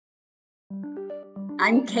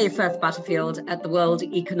I'm Kay Firth Butterfield at the World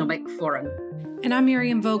Economic Forum. And I'm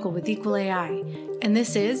Miriam Vogel with Equal AI. And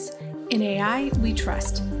this is In AI We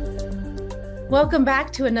Trust. Welcome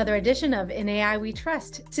back to another edition of In AI We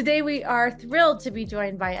Trust. Today we are thrilled to be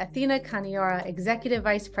joined by Athina Kanioura, Executive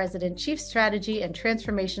Vice President, Chief Strategy and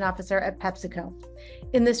Transformation Officer at PepsiCo.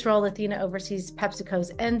 In this role, Athina oversees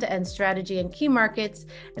PepsiCo's end-to-end strategy in key markets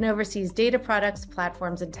and oversees data products,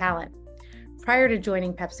 platforms, and talent. Prior to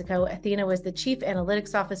joining PepsiCo, Athina was the Chief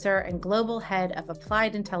Analytics Officer and Global Head of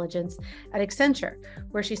Applied Intelligence at Accenture,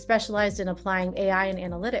 where she specialized in applying AI and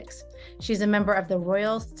analytics. She's a member of the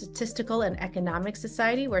Royal Statistical and Economic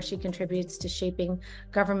Society, where she contributes to shaping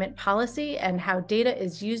government policy and how data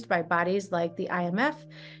is used by bodies like the IMF.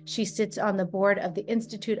 She sits on the board of the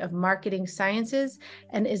Institute of Marketing Sciences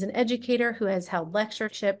and is an educator who has held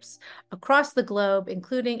lectureships across the globe,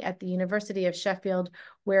 including at the University of Sheffield,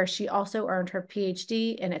 where she also earned her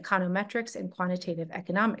PhD in econometrics and quantitative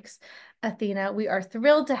economics. Athina, we are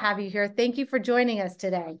thrilled to have you here. Thank you for joining us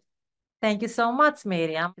today. Thank you so much,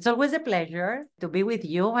 Miriam. It's always a pleasure to be with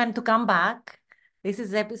you and to come back. This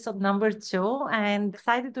is episode number 2 and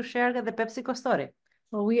excited to share the PepsiCo story.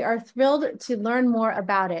 Well, we are thrilled to learn more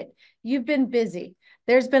about it. You've been busy.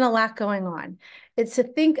 There's been a lot going on. It's to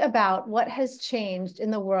think about what has changed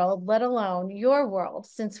in the world, let alone your world,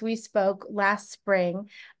 since we spoke last spring,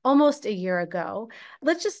 almost a year ago.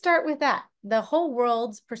 Let's just start with that. The whole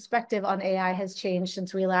world's perspective on AI has changed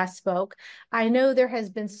since we last spoke. I know there has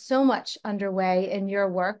been so much underway in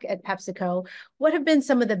your work at PepsiCo. What have been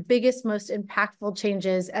some of the biggest, most impactful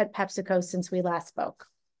changes at PepsiCo since we last spoke?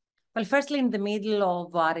 Well, firstly, in the middle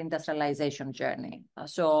of our industrialization journey.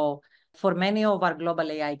 So for many of our global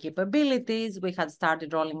AI capabilities, we had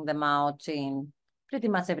started rolling them out in pretty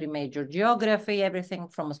much every major geography, everything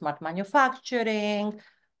from smart manufacturing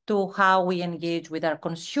to how we engage with our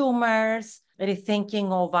consumers,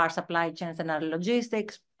 rethinking of our supply chains and our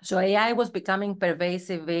logistics. So AI was becoming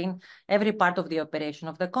pervasive in every part of the operation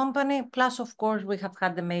of the company. Plus, of course, we have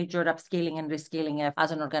had the major upskilling and reskilling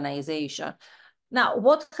as an organization. Now,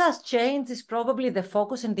 what has changed is probably the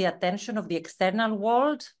focus and the attention of the external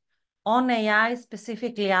world on AI,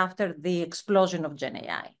 specifically after the explosion of Gen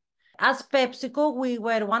AI. As PepsiCo, we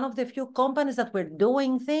were one of the few companies that were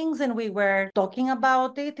doing things and we were talking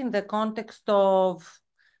about it in the context of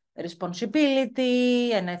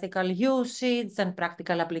responsibility and ethical usage and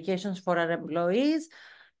practical applications for our employees.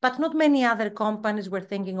 But not many other companies were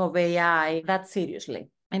thinking of AI that seriously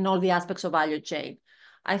in all the aspects of value chain.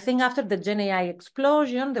 I think after the Gen AI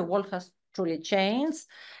explosion, the world has truly changed.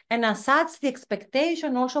 And as such, the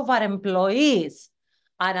expectation also of our employees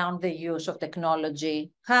around the use of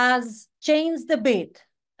technology has changed a bit.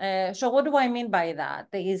 So what do I mean by that?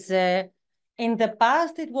 In the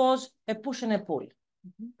past, it was a push and a pull,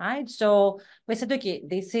 right? So we said, okay,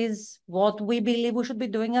 this is what we believe we should be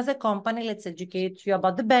doing as a company. Let's educate you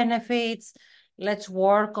about the benefits. Let's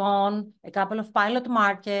work on a couple of pilot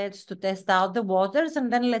markets to test out the waters,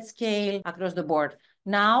 and then let's scale across the board.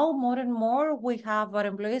 Now, more and more, we have our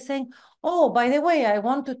employees saying, oh, by the way, I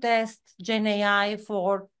want to test Gen AI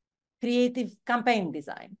for creative campaign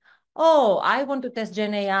design. Oh, I want to test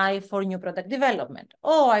Gen AI for new product development.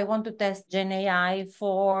 Oh, I want to test Gen AI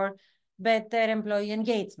for better employee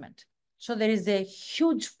engagement. So there is a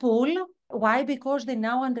huge pull. Why? Because they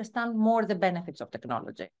now understand more the benefits of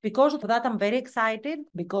technology. Because of that, I'm very excited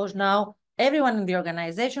because now everyone in the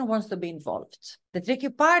organization wants to be involved. The tricky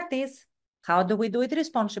part is, how do we do it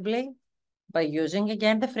responsibly? By using,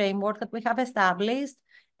 again, the framework that we have established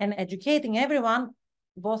and educating everyone,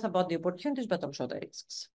 both about the opportunities, but also the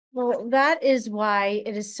risks. Well, that is why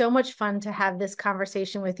it is so much fun to have this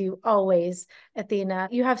conversation with you always, Athina.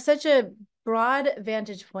 You have such a broad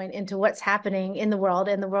vantage point into what's happening in the world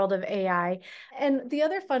of AI. And the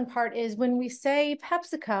other fun part is when we say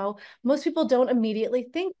PepsiCo, most people don't immediately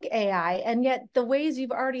think AI. And yet the ways you've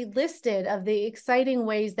already listed of the exciting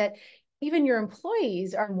ways that even your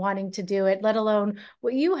employees are wanting to do it, let alone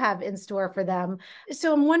what you have in store for them.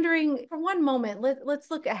 So I'm wondering, for one moment,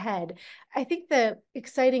 let's look ahead. I think the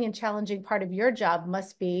exciting and challenging part of your job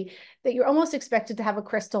must be that you're almost expected to have a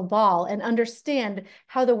crystal ball and understand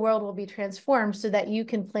how the world will be transformed so that you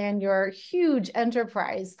can plan your huge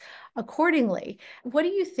enterprise accordingly. What do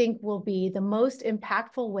you think will be the most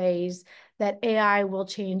impactful ways that AI will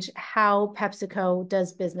change how PepsiCo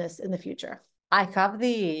does business in the future? I have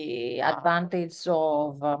the advantage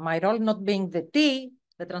of my role not being the T,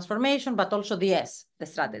 the transformation, but also the S, the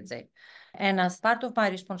strategy. And as part of my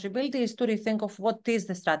responsibility is to rethink of what is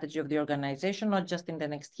the strategy of the organization, not just in the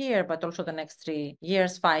next year, but also the next 3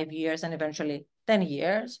 years, 5 years, and eventually 10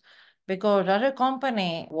 years. Because as a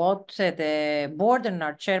company, what the board and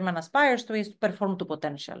our chairman aspires to is to perform to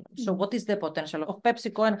potential. So what is the potential of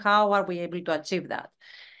PepsiCo and how are we able to achieve that?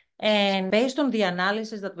 And based on the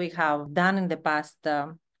analysis that we have done in the past,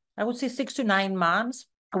 I would say 6 to 9 months,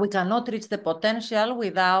 we cannot reach the potential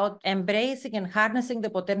without embracing and harnessing the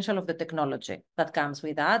potential of the technology that comes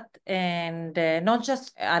with that. And not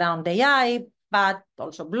just around AI, but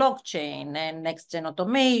also blockchain and next-gen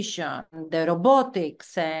automation, the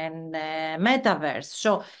robotics and metaverse.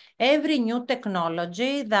 So every new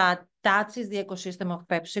technology that touches the ecosystem of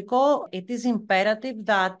PepsiCo, it is imperative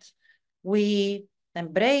that we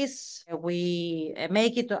embrace, we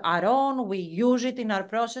make it our own, we use it in our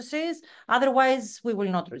processes. Otherwise, we will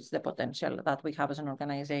not reach the potential that we have as an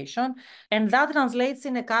organization. And that translates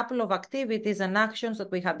in a couple of activities and actions that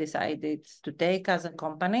we have decided to take as a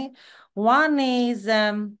company. One is,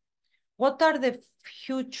 what are the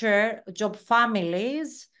future job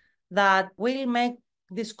families that will make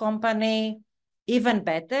this company even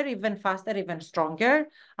better, even faster, even stronger,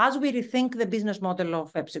 as we rethink the business model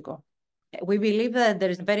of PepsiCo? We believe that there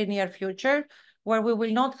is a very near future where we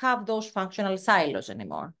will not have those functional silos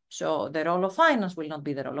anymore. So the role of finance will not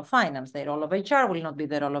be the role of finance. The role of HR will not be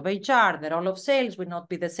the role of HR. The role of sales will not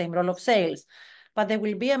be the same role of sales. But there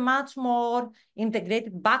will be a much more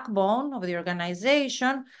integrated backbone of the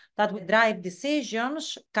organization that will drive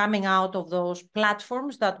decisions coming out of those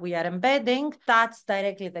platforms that we are embedding, touch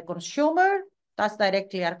directly the consumer, touch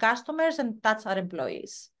directly our customers, and touch our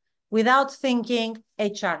employees, without thinking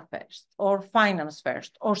HR first, or finance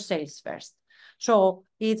first, or sales first. So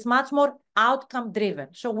it's much more outcome driven.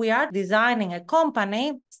 So we are designing a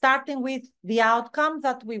company starting with the outcome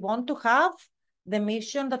that we want to have, the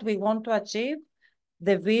mission that we want to achieve,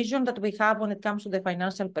 the vision that we have when it comes to the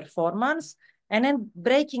financial performance, and then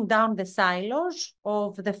breaking down the silos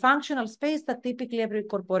of the functional space that typically every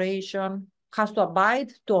corporation has to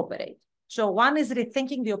abide to operate. So one is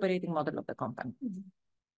rethinking the operating model of the company. Mm-hmm.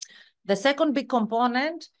 The second big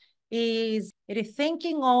component is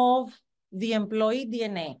rethinking of the employee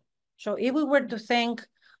DNA. So if we were to think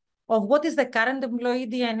of what is the current employee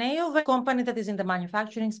DNA of a company that is in the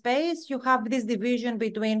manufacturing space, you have this division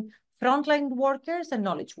between frontline workers and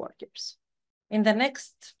knowledge workers. In the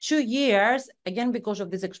next 2 years, again, because of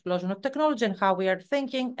this explosion of technology and how we are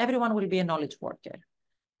thinking, everyone will be a knowledge worker.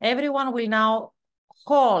 Everyone will now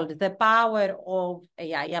hold the power of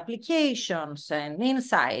AI applications and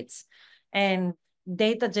insights and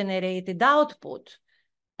data-generated output,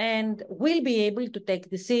 and will be able to take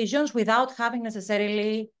decisions without having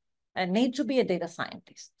necessarily a need to be a data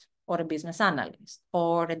scientist or a business analyst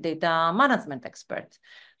or a data management expert.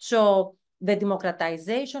 So the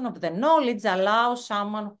democratization of the knowledge allows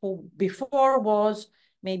someone who before was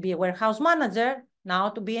maybe a warehouse manager now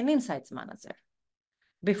to be an insights manager.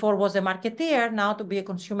 Before was a marketeer, now to be a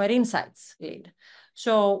consumer insights lead.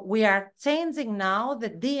 So we are changing now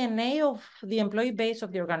the DNA of the employee base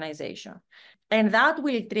of the organization. And that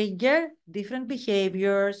will trigger different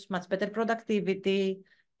behaviors, much better productivity,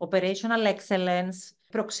 operational excellence,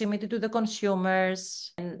 proximity to the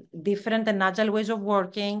consumers, and different and agile ways of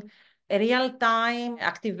working, a real-time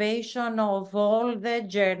activation of all the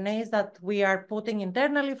journeys that we are putting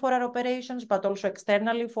internally for our operations, but also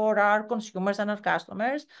externally for our consumers and our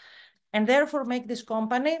customers, and therefore make this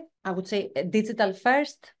company, I would say, a digital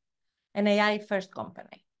first and AI first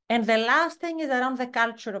company. And the last thing is around the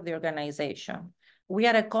culture of the organization. We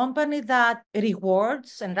are a company that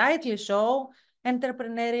rewards, and rightly so,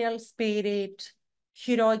 entrepreneurial spirit,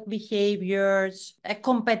 heroic behaviors, a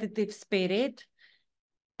competitive spirit,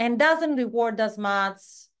 and doesn't reward as much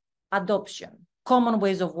adoption, common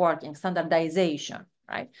ways of working, standardization,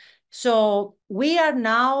 right? So we are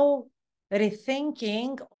now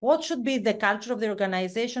rethinking what should be the culture of the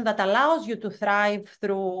organization that allows you to thrive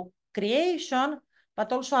through creation,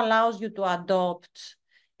 but also allows you to adopt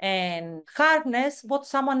and harness what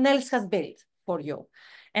someone else has built for you.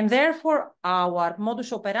 And therefore, our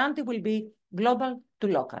modus operandi will be global to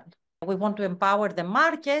local. We want to empower the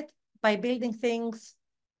market by building things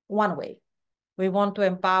one way. We want to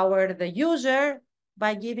empower the user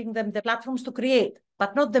by giving them the platforms to create,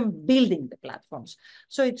 but not them building the platforms.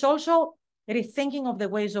 So it's also rethinking of the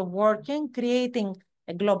ways of working, creating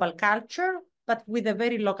a global culture, but with a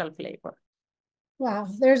very local flavor. Wow,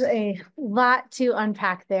 there's a lot to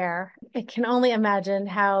unpack there. I can only imagine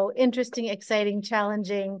how interesting, exciting,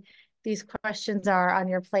 challenging these questions are on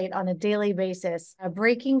your plate on a daily basis.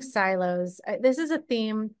 Breaking silos. This is a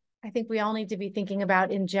theme I think we all need to be thinking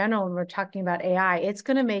about in general when we're talking about AI. It's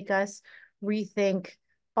going to make us rethink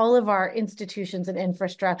all of our institutions and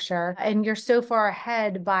infrastructure, and you're so far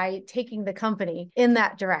ahead by taking the company in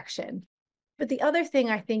that direction. But the other thing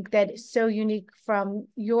I think that is so unique from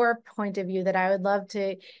your point of view that I would love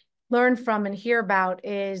to learn from and hear about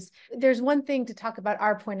is there's one thing to talk about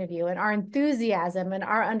our point of view and our enthusiasm and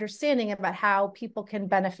our understanding about how people can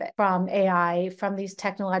benefit from AI, from these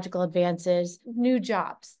technological advances, new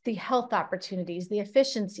jobs, the health opportunities, the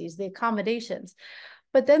efficiencies, the accommodations.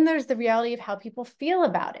 But then there's the reality of how people feel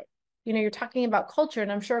about it. You know, you're talking about culture,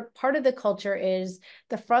 and I'm sure part of the culture is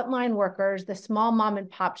the frontline workers, the small mom and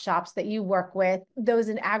pop shops that you work with, those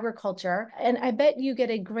in agriculture. And I bet you get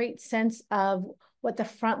a great sense of what the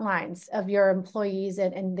front lines of your employees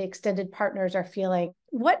and the extended partners are feeling.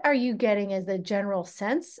 What are you getting as the general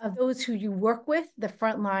sense of those who you work with, the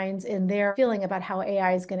front lines, in their feeling about how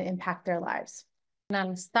AI is going to impact their lives? And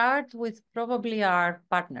I'll start with probably our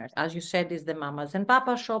partners. As you said, is the mamas and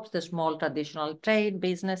papa shops, the small traditional trade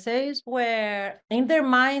businesses, where in their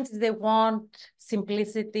minds, they want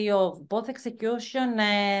simplicity of both execution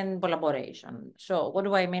and collaboration. So what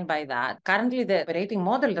do I mean by that? Currently, the operating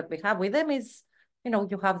model that we have with them is,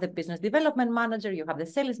 you have the business development manager, you have the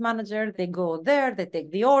sales manager, they go there, they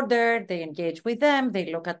take the order, they engage with them,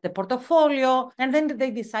 they look at the portfolio, and then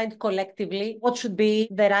they decide collectively what should be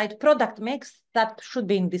the right product mix that should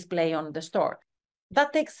be in display on the store.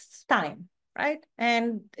 That takes time, right?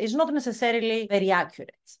 And it's not necessarily very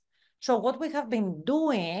accurate. So what we have been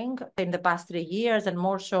doing in the past 3 years, and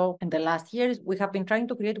more so in the last years, we have been trying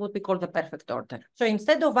to create what we call the perfect order. So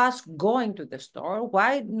instead of us going to the store,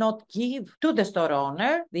 why not give to the store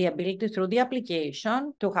owner the ability through the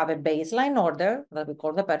application to have a baseline order that we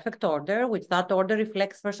call the perfect order, which that order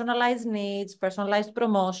reflects personalized needs, personalized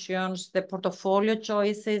promotions, the portfolio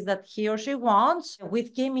choices that he or she wants,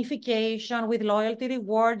 with gamification, with loyalty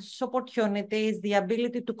rewards, opportunities, the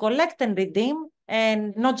ability to collect and redeem,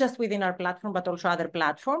 and not just within our platform, but also other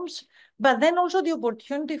platforms, but then also the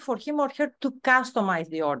opportunity for him or her to customize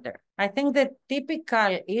the order. I think the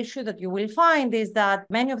typical issue that you will find is that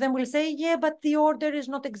many of them will say, yeah, but the order is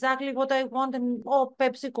not exactly what I want, and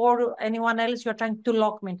PepsiCo or anyone else, you're trying to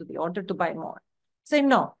lock me into the order to buy more. Say,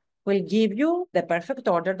 no, we'll give you the perfect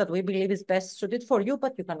order that we believe is best suited for you,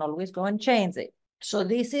 but you can always go and change it. So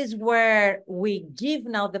this is where we give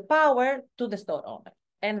now the power to the store owner.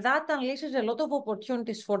 And that unleashes a lot of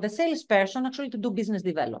opportunities for the salesperson actually to do business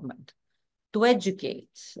development, to educate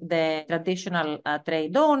the traditional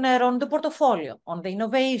trade owner on the portfolio, on the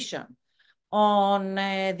innovation, on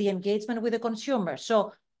the engagement with the consumer.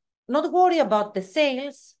 So not worry about the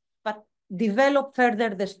sales, but develop further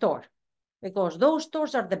the store, because those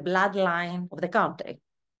stores are the bloodline of the country.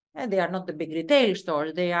 And they are not the big retail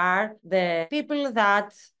stores. They are the people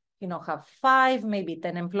that have 5, maybe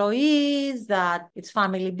 10 employees, that it's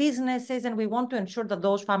family businesses, and we want to ensure that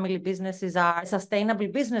those family businesses are a sustainable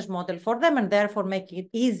business model for them, and therefore make it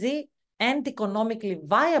easy and economically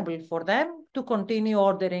viable for them to continue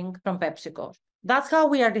ordering from PepsiCo. That's how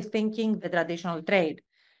we are rethinking the traditional trade.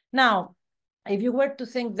 Now, if you were to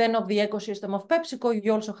think then of the ecosystem of PepsiCo,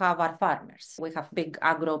 you also have our farmers. We have big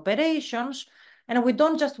agro operations, and we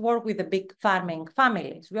don't just work with the big farming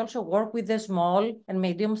families. We also work with the small and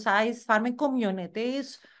medium-sized farming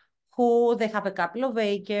communities who they have a couple of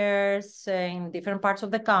acres in different parts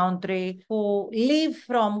of the country, who live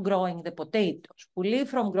from growing the potatoes, who live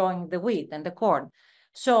from growing the wheat and the corn.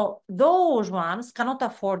 So those ones cannot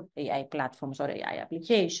afford AI platforms or AI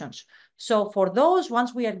applications. So for those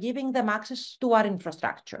ones, we are giving them access to our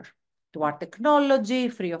infrastructure, to our technology,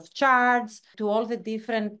 free of charge, to all the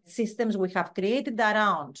different systems we have created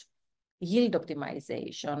around yield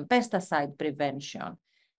optimization, pesticide prevention.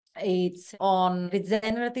 It's on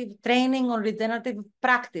regenerative training, on regenerative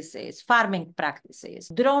practices, farming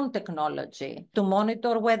practices, drone technology to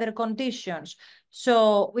monitor weather conditions.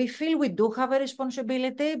 So we feel we do have a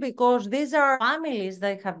responsibility, because these are families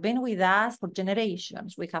that have been with us for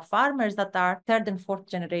generations. We have farmers that are 3rd and 4th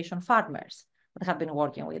generation farmers that have been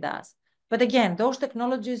working with us. But again, those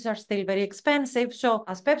technologies are still very expensive. So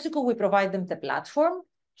as PepsiCo, we provide them the platform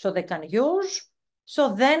so they can use.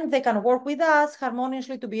 So then they can work with us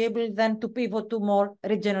harmoniously to be able then to pivot to more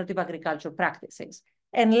regenerative agriculture practices.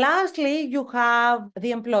 And lastly, you have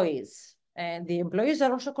the employees. And the employees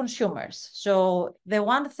are also consumers. So the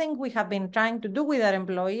one thing we have been trying to do with our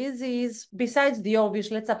employees is, besides the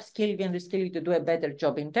obvious, let's upskill you and reskill you to do a better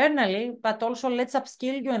job internally, but also let's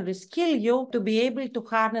upskill you and reskill you to be able to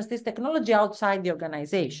harness this technology outside the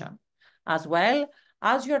organization. As well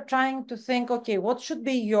as you're trying to think, okay, what should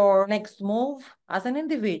be your next move as an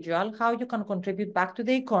individual, how you can contribute back to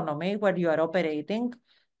the economy where you are operating,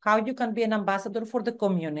 how you can be an ambassador for the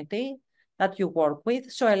community, that you work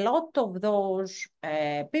with. So a lot of those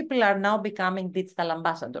people are now becoming digital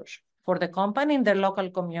ambassadors for the company in their local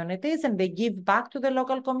communities, and they give back to the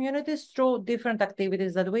local communities through different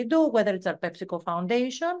activities that we do, whether it's our PepsiCo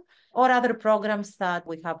Foundation or other programs that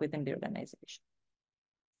we have within the organization.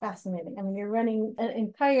 Fascinating. I mean, you're running an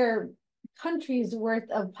entire country's worth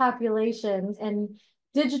of populations and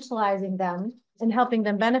digitalizing them and helping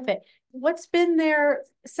them benefit. What's been their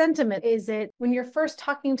sentiment? Is it when you're first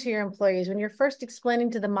talking to your employees, when you're first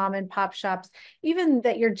explaining to the mom and pop shops, even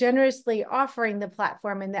that you're generously offering the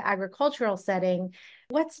platform in the agricultural setting,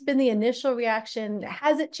 what's been the initial reaction?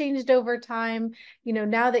 Has it changed over time? You know,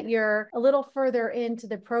 now that you're a little further into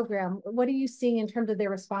the program, what are you seeing in terms of their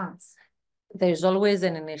response? There's always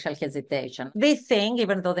an initial hesitation. They think,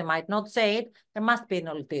 even though they might not say it, there must be an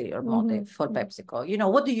ulterior motive for PepsiCo. You know,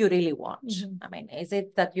 what do you really want? I mean, is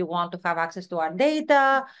it that you want to have access to our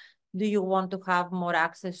data? Do you want to have more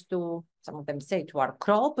access to, some of them say, to our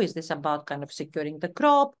crop? Is this about kind of securing the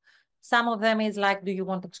crop? Some of them is like, do you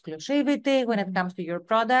want exclusivity when it comes to your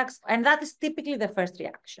products? And that is typically the first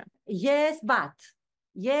reaction. Yes, but.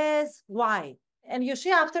 Yes, why? And you see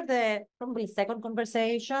after the probably second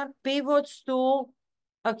conversation, pivots to,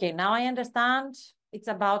 okay, now I understand it's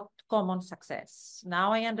about common success.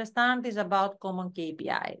 Now I understand it's about common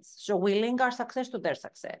KPIs. So we link our success to their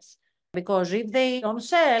success. Because if they don't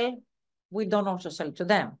sell, we don't also sell to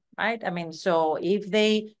them, right? I mean, so if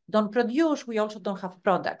they don't produce, we also don't have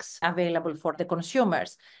products available for the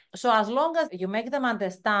consumers. So as long as you make them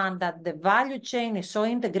understand that the value chain is so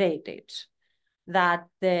integrated, that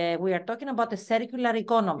we are talking about a circular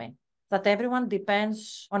economy, that everyone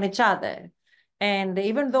depends on each other. And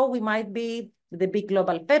even though we might be the big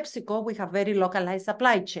global PepsiCo, we have very localized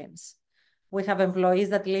supply chains. We have employees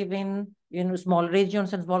that live in small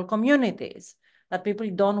regions and small communities, that people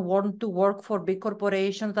don't want to work for big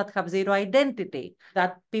corporations that have zero identity,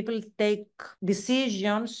 that people take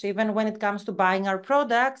decisions, even when it comes to buying our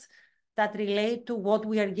products, that relate to what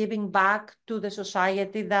we are giving back to the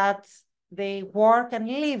society that they work and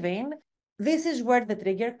live in. This is where the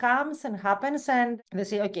trigger comes and happens, and they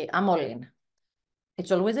say, okay, I'm all in.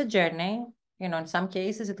 It's always a journey. You know, in some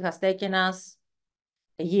cases, it has taken us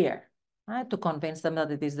a year, right, to convince them that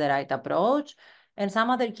it is the right approach. In some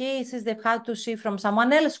other cases, they've had to see from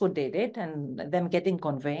someone else who did it and them getting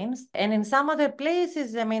convinced. And in some other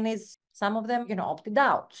places, I mean, some of them, opted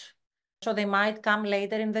out. So they might come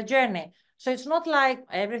later in the journey. So it's not like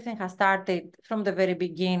everything has started from the very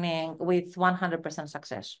beginning with 100%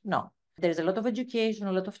 success. No, there's a lot of education,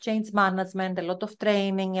 a lot of change management, a lot of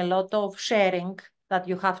training, a lot of sharing that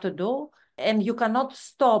you have to do. And you cannot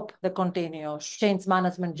stop the continuous change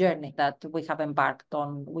management journey that we have embarked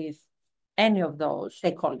on with any of those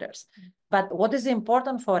stakeholders. But what is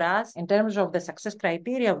important for us in terms of the success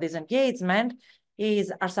criteria of this engagement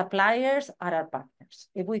is our suppliers are our partners.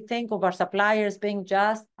 If we think of our suppliers being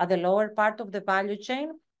just at the lower part of the value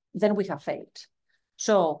chain, then we have failed.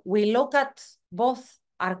 So we look at both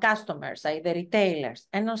our customers, the retailers,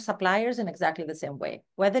 and our suppliers in exactly the same way.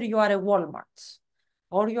 Whether you are a Walmart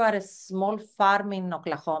or you are a small farm in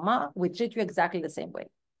Oklahoma, we treat you exactly the same way.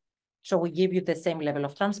 So we give you the same level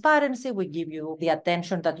of transparency, we give you the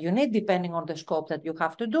attention that you need depending on the scope that you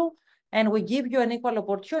have to do, and we give you an equal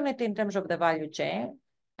opportunity in terms of the value chain.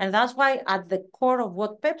 And that's why at the core of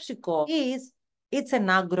what PepsiCo is, it's an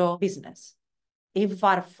agro business. If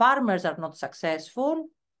our farmers are not successful,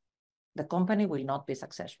 the company will not be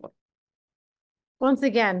successful. Once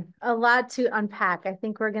again, a lot to unpack. I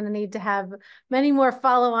think we're going to need to have many more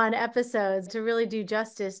follow-on episodes to really do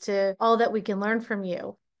justice to all that we can learn from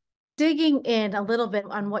you. Digging in a little bit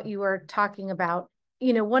on what you were talking about,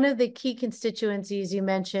 one of the key constituencies you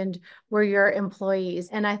mentioned were your employees.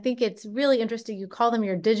 And I think it's really interesting. You call them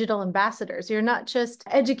your digital ambassadors. You're not just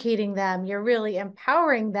educating them, you're really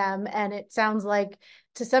empowering them. And it sounds like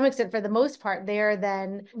to some extent, for the most part, they're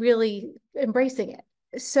then really embracing it.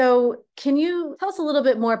 So can you tell us a little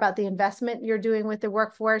bit more about the investment you're doing with the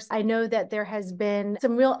workforce? I know that there has been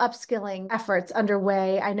some real upskilling efforts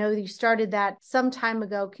underway. I know you started that some time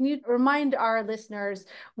ago. Can you remind our listeners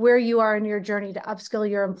where you are in your journey to upskill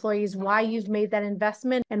your employees, why you've made that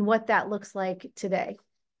investment, and what that looks like today?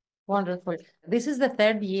 Wonderful. This is the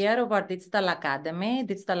third year of our Digital Academy.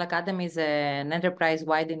 Digital Academy is an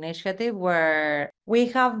enterprise-wide initiative where we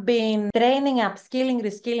have been training, upskilling,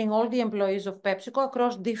 reskilling all the employees of PepsiCo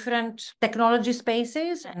across different technology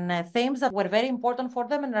spaces and themes that were very important for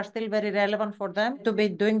them and are still very relevant for them to be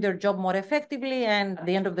doing their job more effectively, and at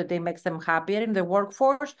the end of the day makes them happier in the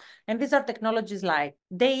workforce. And these are technologies like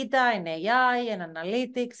data and AI and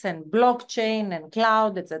analytics and blockchain and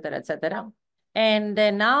cloud, et cetera, et cetera. And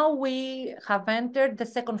now we have entered the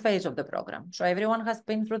second phase of the program. So everyone has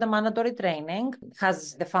been through the mandatory training,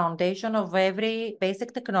 has the foundation of every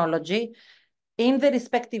basic technology. In the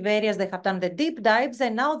respective areas, they have done the deep dives,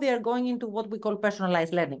 and now they are going into what we call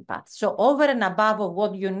personalized learning paths. So over and above of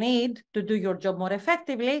what you need to do your job more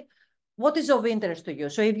effectively, what is of interest to you?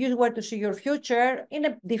 So if you were to see your future in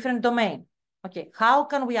a different domain, okay, how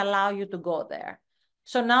can we allow you to go there?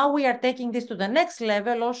 So now we are taking this to the next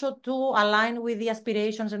level also to align with the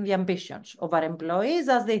aspirations and the ambitions of our employees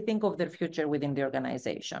as they think of their future within the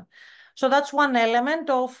organization. So that's one element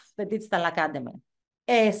of the Digital Academy.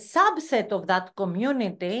 A subset of that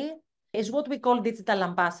community is what we call digital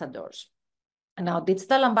ambassadors. Now,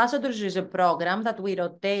 Digital Ambassadors is a program that we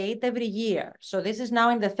rotate every year. So this is now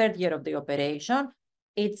in the third year of the operation.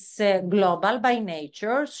 It's global by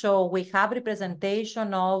nature. So we have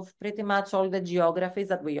representation of pretty much all the geographies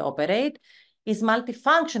that we operate. Is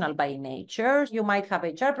multifunctional by nature. You might have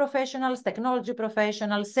HR professionals, technology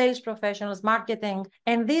professionals, sales professionals, marketing,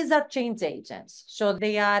 and these are change agents. So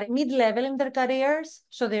they are mid-level in their careers.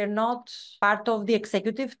 So they're not part of the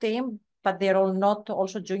executive team, but they're all not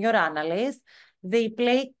also junior analysts. They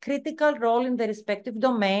play critical role in the respective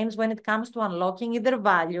domains when it comes to unlocking either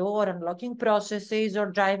value or unlocking processes or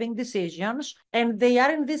driving decisions. And they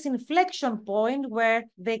are in this inflection point where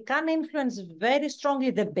they can influence very strongly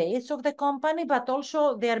the base of the company, but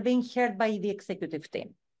also they are being heard by the executive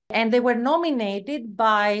team. And they were nominated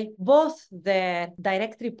by both the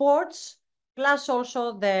direct reports plus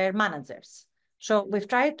also their managers. So we've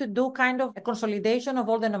tried to do kind of a consolidation of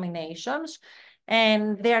all the nominations,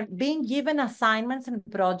 and they are being given assignments and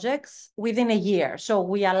projects within a year. So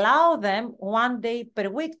we allow them 1 day per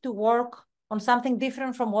week to work on something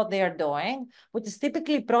different from what they are doing, which is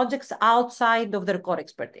typically projects outside of their core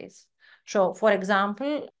expertise. So for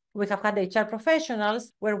example, we have had HR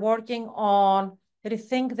professionals, we're working on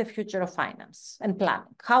rethink the future of finance and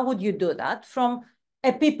planning. How would you do that from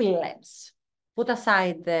a people lens? Put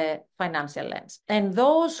aside the financial lens. And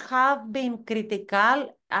those have been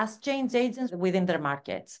critical as change agents within their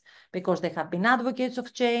markets because they have been advocates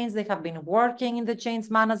of change, they have been working in the change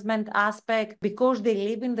management aspect, because they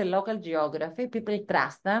live in the local geography, people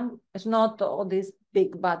trust them. It's not all this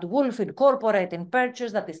big bad wolf in corporate and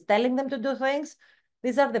purchase that is telling them to do things.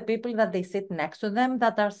 These are the people that they sit next to them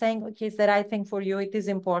that are saying, okay, it's the right thing for you, it is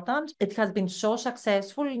important. It has been so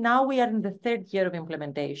successful. Now we are in the third year of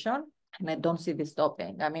implementation. And I don't see this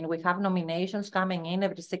stopping. I mean, we have nominations coming in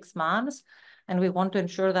every 6 months, and we want to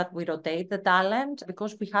ensure that we rotate the talent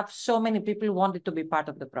because we have so many people who wanted to be part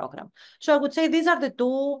of the program. So I would say these are the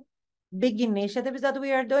two big initiatives that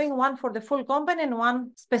we are doing, one for the full company and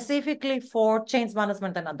one specifically for change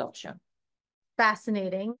management and adoption.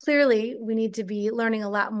 Fascinating. Clearly, we need to be learning a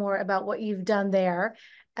lot more about what you've done there.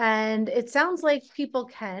 And it sounds like people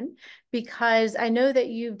can, because I know that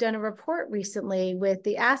you've done a report recently with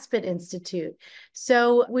the Aspen Institute.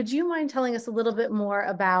 So would you mind telling us a little bit more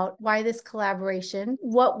about why this collaboration?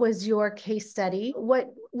 What was your case study? What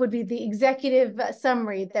would be the executive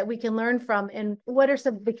summary that we can learn from? And what are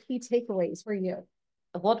some of the key takeaways for you?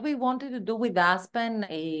 What we wanted to do with Aspen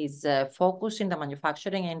is focus in the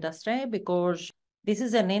manufacturing industry, because this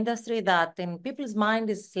is an industry that in people's mind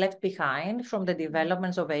is left behind from the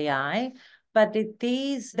developments of AI, but it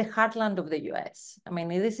is the heartland of the US. I mean,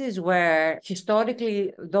 this is where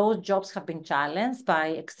historically those jobs have been challenged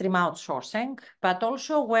by extreme outsourcing, but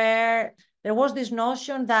also where there was this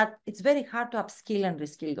notion that it's very hard to upskill and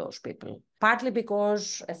reskill those people, partly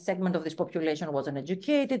because a segment of this population wasn't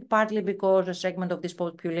educated, partly because a segment of this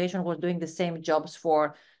population was doing the same jobs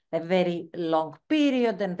for a very long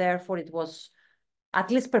period, and therefore it was, at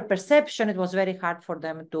least per perception, it was very hard for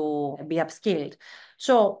them to be upskilled.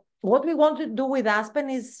 So what we want to do with Aspen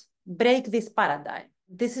is break this paradigm.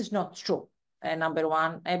 This is not true, number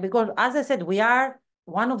one, because as I said, we are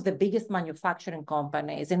one of the biggest manufacturing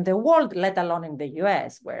companies in the world, let alone in the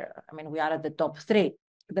US, where, I mean, we are at the top 3.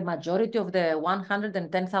 The majority of the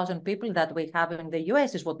 110,000 people that we have in the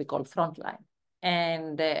US is what we call frontline.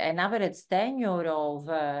 And an average tenure of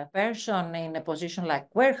a person in a position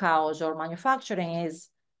like warehouse or manufacturing is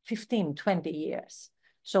 15, 20 years.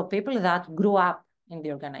 So people that grew up in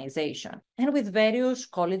the organization and with various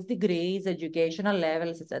college degrees, educational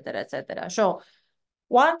levels, et cetera. So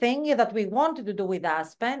one thing that we wanted to do with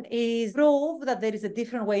Aspen is prove that there is a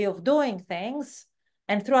different way of doing things.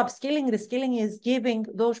 And through upskilling, reskilling is giving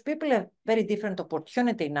those people a very different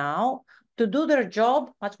opportunity now to do their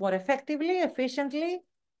job much more effectively, efficiently,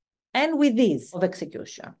 and with ease of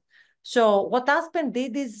execution. So what Aspen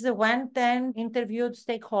did is went and interviewed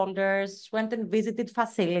stakeholders, went and visited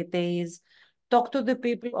facilities, talk to the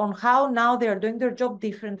people on how now they are doing their job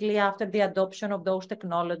differently after the adoption of those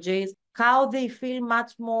technologies, how they feel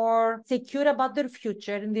much more secure about their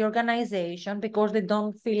future in the organization because they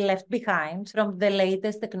don't feel left behind from the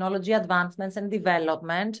latest technology advancements and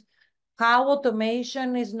development, how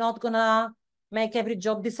automation is not going to make every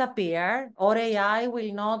job disappear, or AI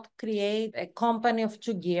will not create a company of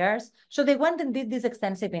two gears. So they went and did these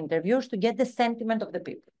extensive interviews to get the sentiment of the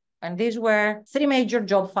people. And these were three major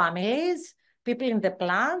job families: people in the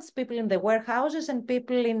plants, people in the warehouses, and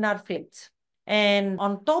people in our fleets. And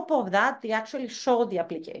on top of that, they actually showed the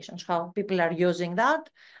applications, how people are using that,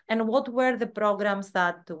 and what were the programs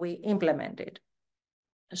that we implemented.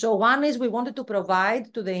 So one is we wanted to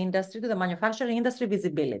provide to the industry, to the manufacturing industry,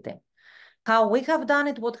 visibility. How we have done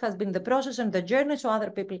it, what has been the process and the journey, so other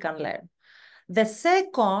people can learn. The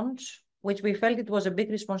second, which we felt it was a big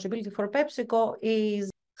responsibility for PepsiCo, is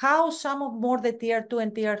how some of more the tier 2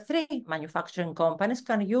 and tier 3 manufacturing companies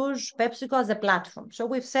can use PepsiCo as a platform. So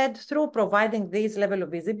we've said through providing this level of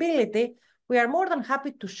visibility, we are more than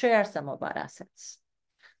happy to share some of our assets,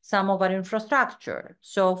 some of our infrastructure.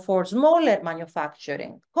 So for smaller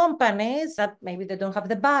manufacturing companies that maybe they don't have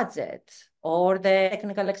the budget or the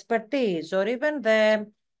technical expertise or even the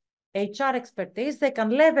HR expertise, they can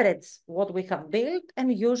leverage what we have built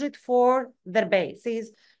and use it for their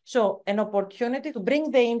bases. So an opportunity to bring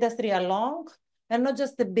the industry along and not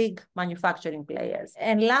just the big manufacturing players.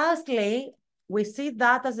 And lastly, we see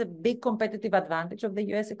that as a big competitive advantage of the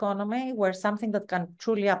US economy, where something that can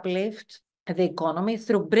truly uplift the economy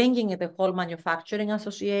through bringing the whole manufacturing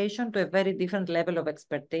association to a very different level of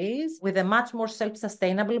expertise with a much more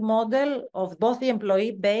self-sustainable model of both the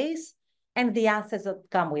employee base and the assets that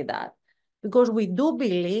come with that. Because we do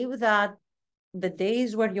believe that the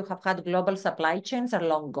days where you have had global supply chains are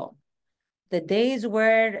long gone. The days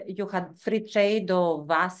where you had free trade of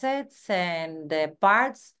assets and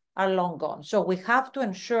parts are long gone. So we have to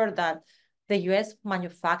ensure that the US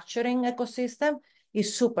manufacturing ecosystem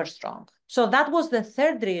is super strong. So that was the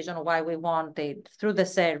third reason why we wanted, through the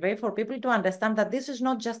survey, for people to understand that this is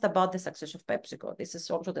not just about the success of PepsiCo. This is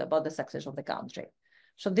also about the success of the country.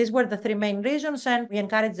 So these were the three main reasons, and we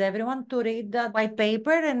encourage everyone to read that white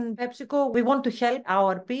paper. And PepsiCo, we want to help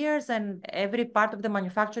our peers and every part of the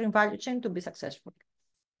manufacturing value chain to be successful.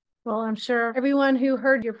 Well, I'm sure everyone who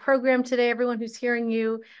heard your program today, everyone who's hearing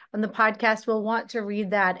you on the podcast will want to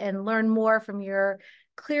read that and learn more from your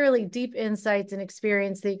clearly deep insights and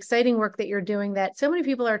experience, the exciting work that you're doing that so many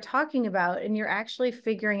people are talking about, and you're actually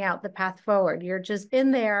figuring out the path forward. You're just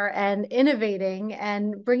in there and innovating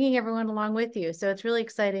and bringing everyone along with you. So it's really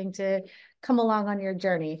exciting to come along on your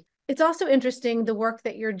journey. It's also interesting the work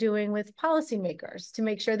that you're doing with policymakers to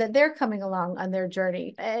make sure that they're coming along on their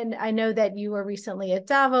journey. And I know that you were recently at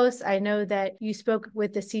Davos. I know that you spoke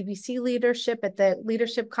with the CBC leadership at the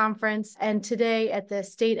leadership conference and today at the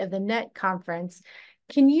State of the Net conference.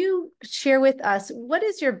 Can you share with us, what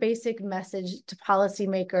is your basic message to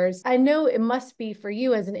policymakers? I know it must be for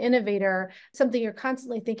you as an innovator, something you're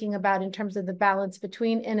constantly thinking about in terms of the balance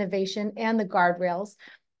between innovation and the guardrails.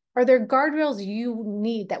 Are there guardrails you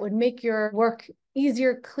need that would make your work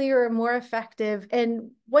easier, clearer, more effective?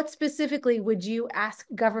 And what specifically would you ask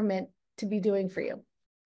government to be doing for you?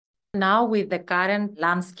 Now, with the current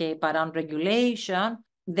landscape around regulation,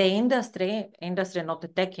 the industry, not the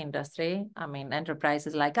tech industry, I mean,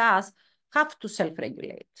 enterprises like us, have to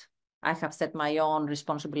self-regulate. I have set my own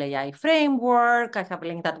responsible AI framework. I have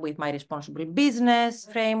linked that with my responsible business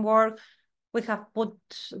framework. We have put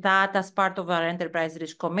that as part of our enterprise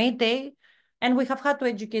risk committee, and we have had to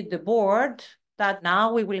educate the board that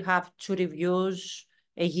now we will have 2 reviews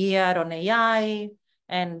a year on AI,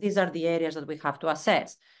 and these are the areas that we have to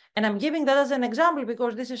assess. And I'm giving that as an example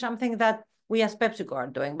because this is something that we as PepsiCo are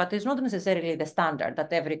doing, but it's not necessarily the standard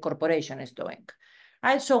that every corporation is doing.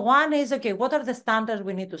 Right? So one is, okay, what are the standards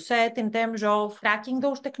we need to set in terms of tracking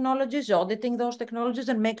those technologies, auditing those technologies,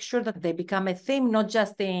 and make sure that they become a theme, not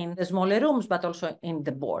just in the smaller rooms, but also in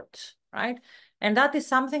the boards, right? And that is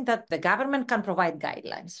something that the government can provide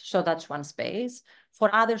guidelines. So that's one space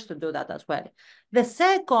for others to do that as well. The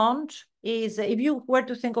second is, if you were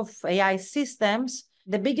to think of AI systems,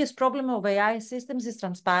 the biggest problem of AI systems is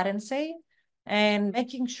transparency and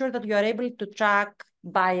making sure that you are able to track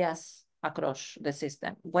bias across the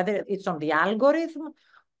system, whether it's on the algorithm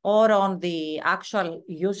or on the actual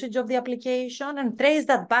usage of the application, and trace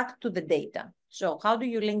that back to the data. So how do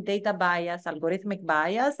you link data bias, algorithmic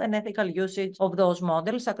bias, and ethical usage of those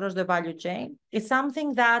models across the value chain? It's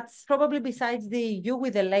something that's probably, besides the EU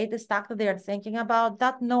with the latest act that they are thinking about,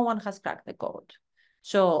 that no one has cracked the code.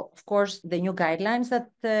 So, of course, the new guidelines that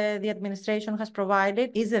the administration has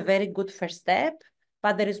provided is a very good first step,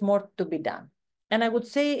 but there is more to be done. And I would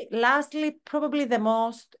say, lastly, probably the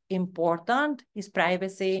most important is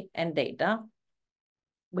privacy and data.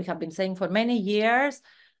 We have been saying for many years,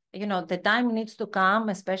 the time needs to come,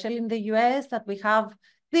 especially in the US, that we have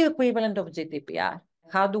the equivalent of GDPR.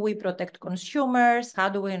 How do we protect consumers? How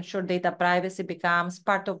do we ensure data privacy becomes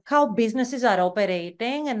part of how businesses are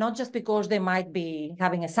operating, and not just because they might be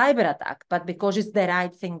having a cyber attack, but because it's the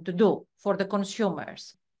right thing to do for the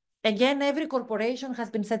consumers. Again, every corporation has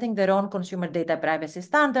been setting their own consumer data privacy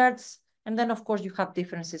standards. And then, of course, you have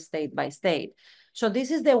differences state by state. So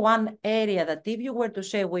this is the one area that if you were to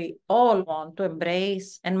say we all want to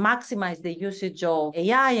embrace and maximize the usage of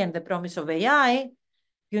AI and the promise of AI,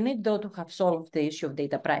 you need, though, to have solved the issue of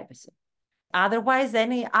data privacy. Otherwise,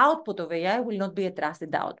 any output of AI will not be a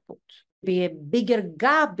trusted output. Be a bigger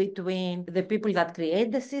gap between the people that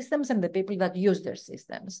create the systems and the people that use their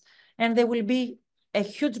systems. And there will be a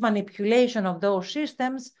huge manipulation of those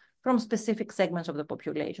systems from specific segments of the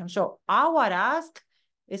population. So our ask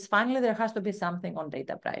is finally there has to be something on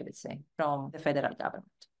data privacy from the federal government.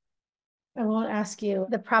 I won't ask you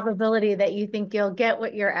the probability that you think you'll get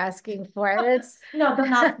what you're asking for. It's no, don't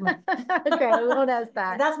ask me. Okay, I won't ask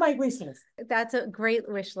that. That's my wish list. That's a great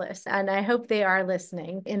wish list. And I hope they are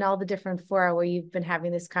listening in all the different fora where you've been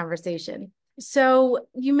having this conversation. So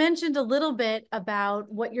you mentioned a little bit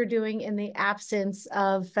about what you're doing in the absence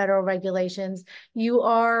of federal regulations. You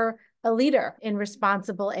are a leader in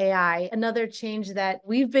responsible AI. Another change that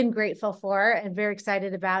we've been grateful for and very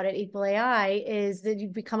excited about at Equal AI is that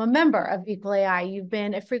you've become a member of Equal AI. You've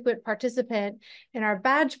been a frequent participant in our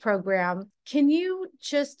badge program. Can you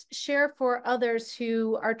just share for others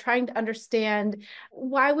who are trying to understand,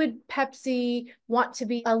 why would Pepsi want to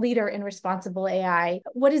be a leader in responsible AI?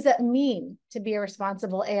 What does that mean to be a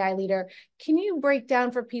responsible AI leader? Can you break down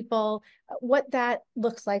for people what that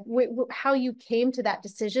looks like, how you came to that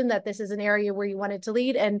decision that this is an area where you wanted to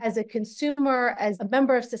lead, and as a consumer, as a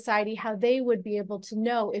member of society, how they would be able to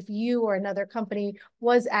know if you or another company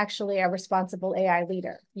was actually a responsible AI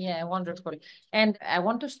leader? Yeah, wonderful. And I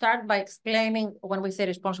want to start by explaining, when we say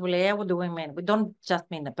responsible AI, what do we mean? We don't just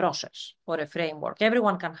mean a process or a framework.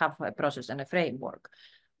 Everyone can have a process and a framework.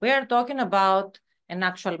 We are talking about an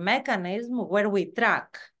actual mechanism where we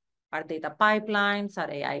track our data pipelines, our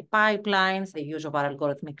AI pipelines, the use of our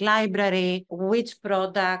algorithmic library, which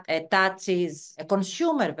product touches a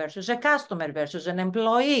consumer versus a customer versus an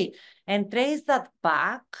employee, and trace that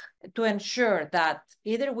back to ensure that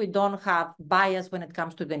either we don't have bias when it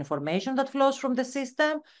comes to the information that flows from the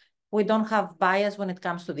system, we don't have bias when it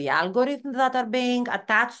comes to the algorithms that are being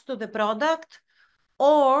attached to the product,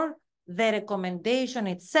 or the recommendation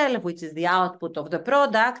itself, which is the output of the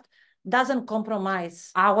product, doesn't compromise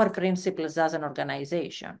our principles as an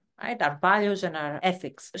organization, right? Our values and our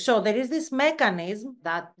ethics. So there is this mechanism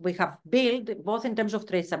that we have built, both in terms of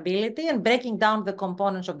traceability and breaking down the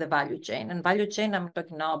components of the value chain. And value chain, I'm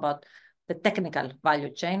talking now about the technical value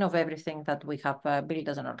chain of everything that we have built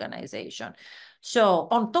as an organization. So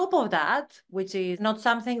on top of that, which is not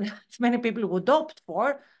something that many people would opt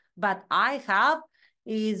for, but I have,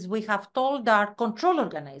 is we have told our control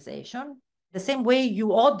organization, the same way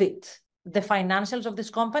you audit the financials of this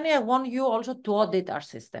company, I want you also to audit our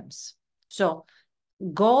systems. So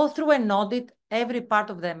go through and audit every part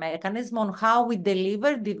of the mechanism on how we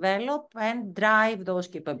deliver, develop, and drive those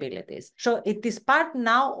capabilities. So it is part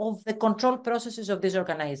now of the control processes of this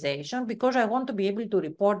organization, because I want to be able to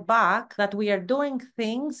report back that we are doing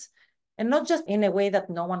things, and not just in a way that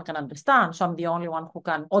no one can understand. So I'm the only one who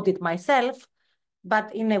can audit myself,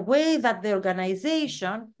 but in a way that the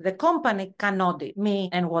organization, the company, can audit me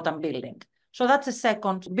and what I'm building. So that's a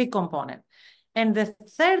second big component. And the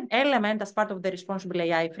third element as part of the responsible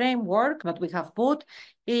AI framework that we have put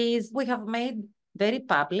is we have made very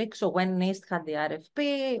public. So when NIST had the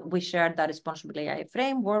RFP, we shared the responsible AI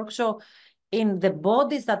framework. So in the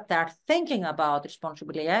bodies that are thinking about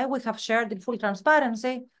responsible AI, we have shared in full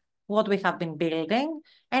transparency what we have been building,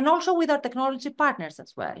 and also with our technology partners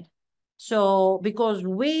as well. So because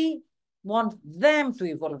we want them to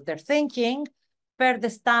evolve their thinking per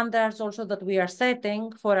the standards also that we are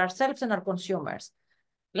setting for ourselves and our consumers.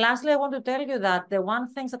 Lastly, I want to tell you that the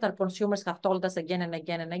one thing that our consumers have told us again and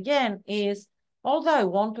again and again is, although I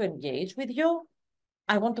want to engage with you,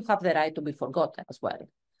 I want to have the right to be forgotten as well.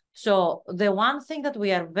 So the one thing that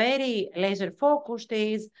we are very laser focused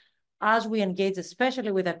is, as we engage,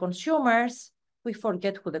 especially with our consumers, we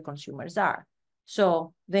forget who the consumers are.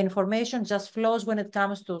 So the information just flows when it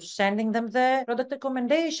comes to sending them the product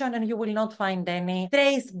recommendation, and you will not find any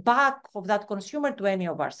trace back of that consumer to any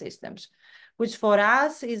of our systems, which for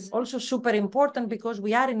us is also super important because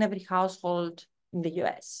we are in every household in the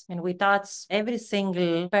US and we touch every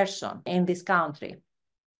single person in this country.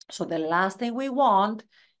 So the last thing we want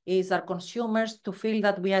is our consumers to feel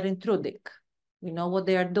that we are intruding. We know what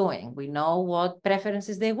they are doing. We know what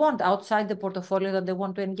preferences they want outside the portfolio that they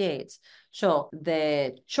want to engage. So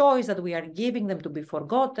the choice that we are giving them to be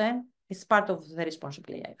forgotten is part of the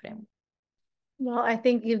responsible AI framework. Well, I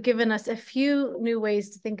think you've given us a few new ways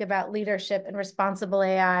to think about leadership and responsible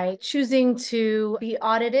AI. Choosing to be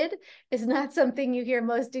audited is not something you hear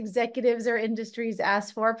most executives or industries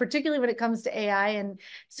ask for, particularly when it comes to AI and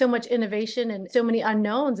so much innovation and so many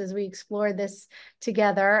unknowns as we explore this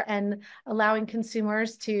together, and allowing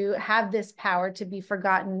consumers to have this power to be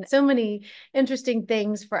forgotten. So many interesting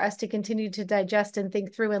things for us to continue to digest and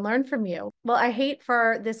think through and learn from you. Well, I hate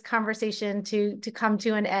for this conversation to come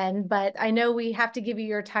to an end, but I know we have to give you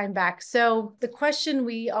your time back. So the question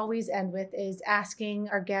we always end with is asking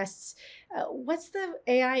our guests, what's the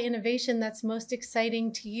AI innovation that's most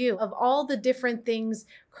exciting to you? Of all the different things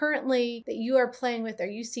currently that you are playing with or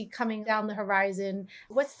you see coming down the horizon,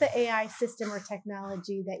 what's the AI system or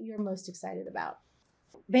technology that you're most excited about?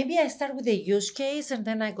 Maybe I start with the use case and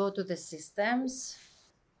then I go to the systems.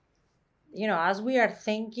 As we are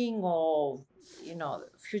thinking of,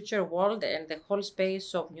 future world and the whole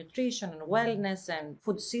space of nutrition and wellness and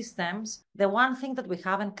food systems, the one thing that we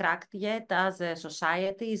haven't cracked yet as a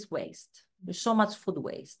society is waste. There's so much food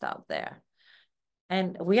waste out there.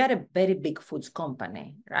 And we are a very big foods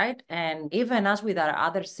company, right? And even as with our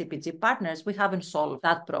other CPG partners, we haven't solved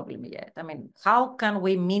that problem yet. I mean, how can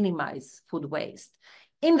we minimize food waste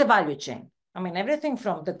in the value chain? I mean, everything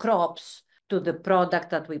from the crops to the product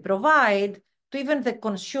that we provide, to even the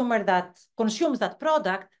consumer that consumes that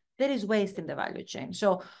product, there is waste in the value chain.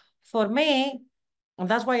 So for me, and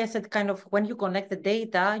that's why I said kind of when you connect the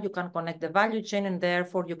data, you can connect the value chain, and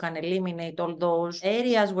therefore you can eliminate all those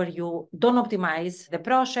areas where you don't optimize the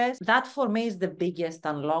process. That for me is the biggest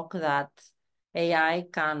unlock that AI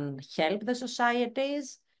can help the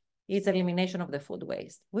societies, is elimination of the food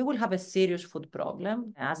waste. We will have a serious food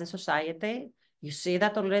problem as a society. You see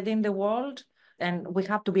that already in the world, and we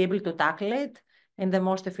have to be able to tackle it in the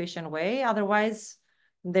most efficient way. Otherwise,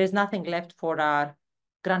 there's nothing left for our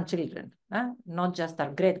grandchildren, not just our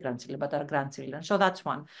great-grandchildren, but our grandchildren. So that's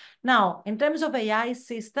one. Now, in terms of AI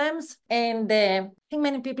systems, and I think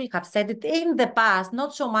many people have said it in the past,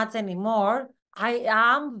 not so much anymore, I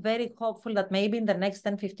am very hopeful that maybe in the next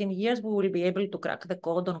 10, 15 years, we will be able to crack the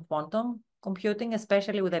code on quantum computing,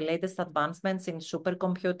 especially with the latest advancements in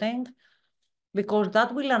supercomputing, because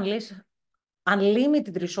that will unleash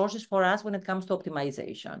unlimited resources for us when it comes to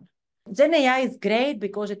optimization. Gen AI is great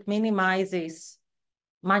because it minimizes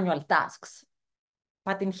manual tasks,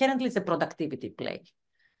 but inherently it's a productivity play,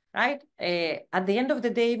 right? At the end of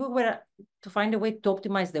the day, we were to find a way to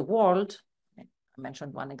optimize the world. I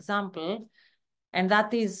mentioned one example, and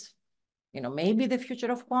that is, maybe the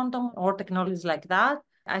future of quantum or technologies like that.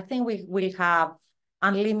 I think we will have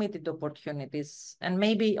unlimited opportunities, and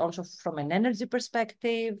maybe also from an energy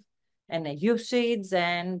perspective and a usage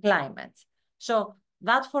and climate. So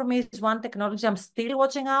that for me is one technology I'm still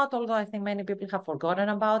watching out, although I think many people have forgotten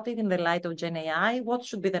about it in the light of Gen AI. What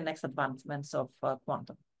should be the next advancements of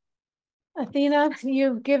quantum? Athina,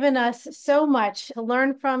 you've given us so much to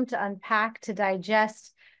learn from, to unpack, to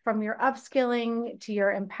digest, from your upskilling to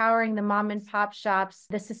your empowering the mom and pop shops,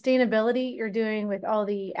 the sustainability you're doing with all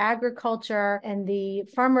the agriculture and the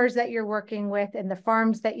farmers that you're working with and the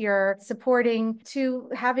farms that you're supporting, to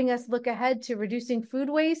having us look ahead to reducing food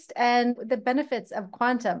waste and the benefits of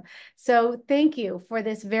quantum. So thank you for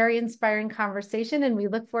this very inspiring conversation, and we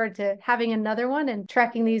look forward to having another one and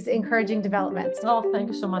tracking these encouraging developments. Oh, thank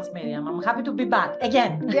you so much, Miriam. I'm happy to be back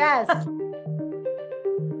again. Yes.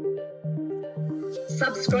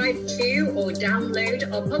 Subscribe to or download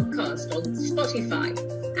our podcast on Spotify,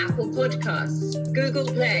 Apple Podcasts, Google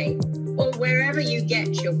Play, or wherever you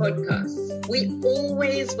get your podcasts. We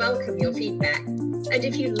always welcome your feedback. And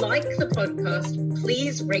if you like the podcast,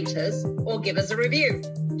 please rate us or give us a review.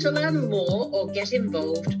 To learn more or get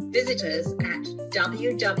involved, visit us at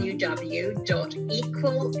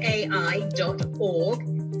www.equalai.org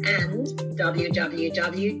and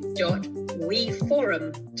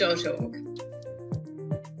www.weforum.org.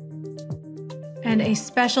 And a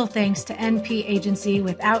special thanks to NP Agency,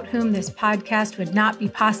 without whom this podcast would not be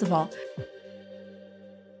possible.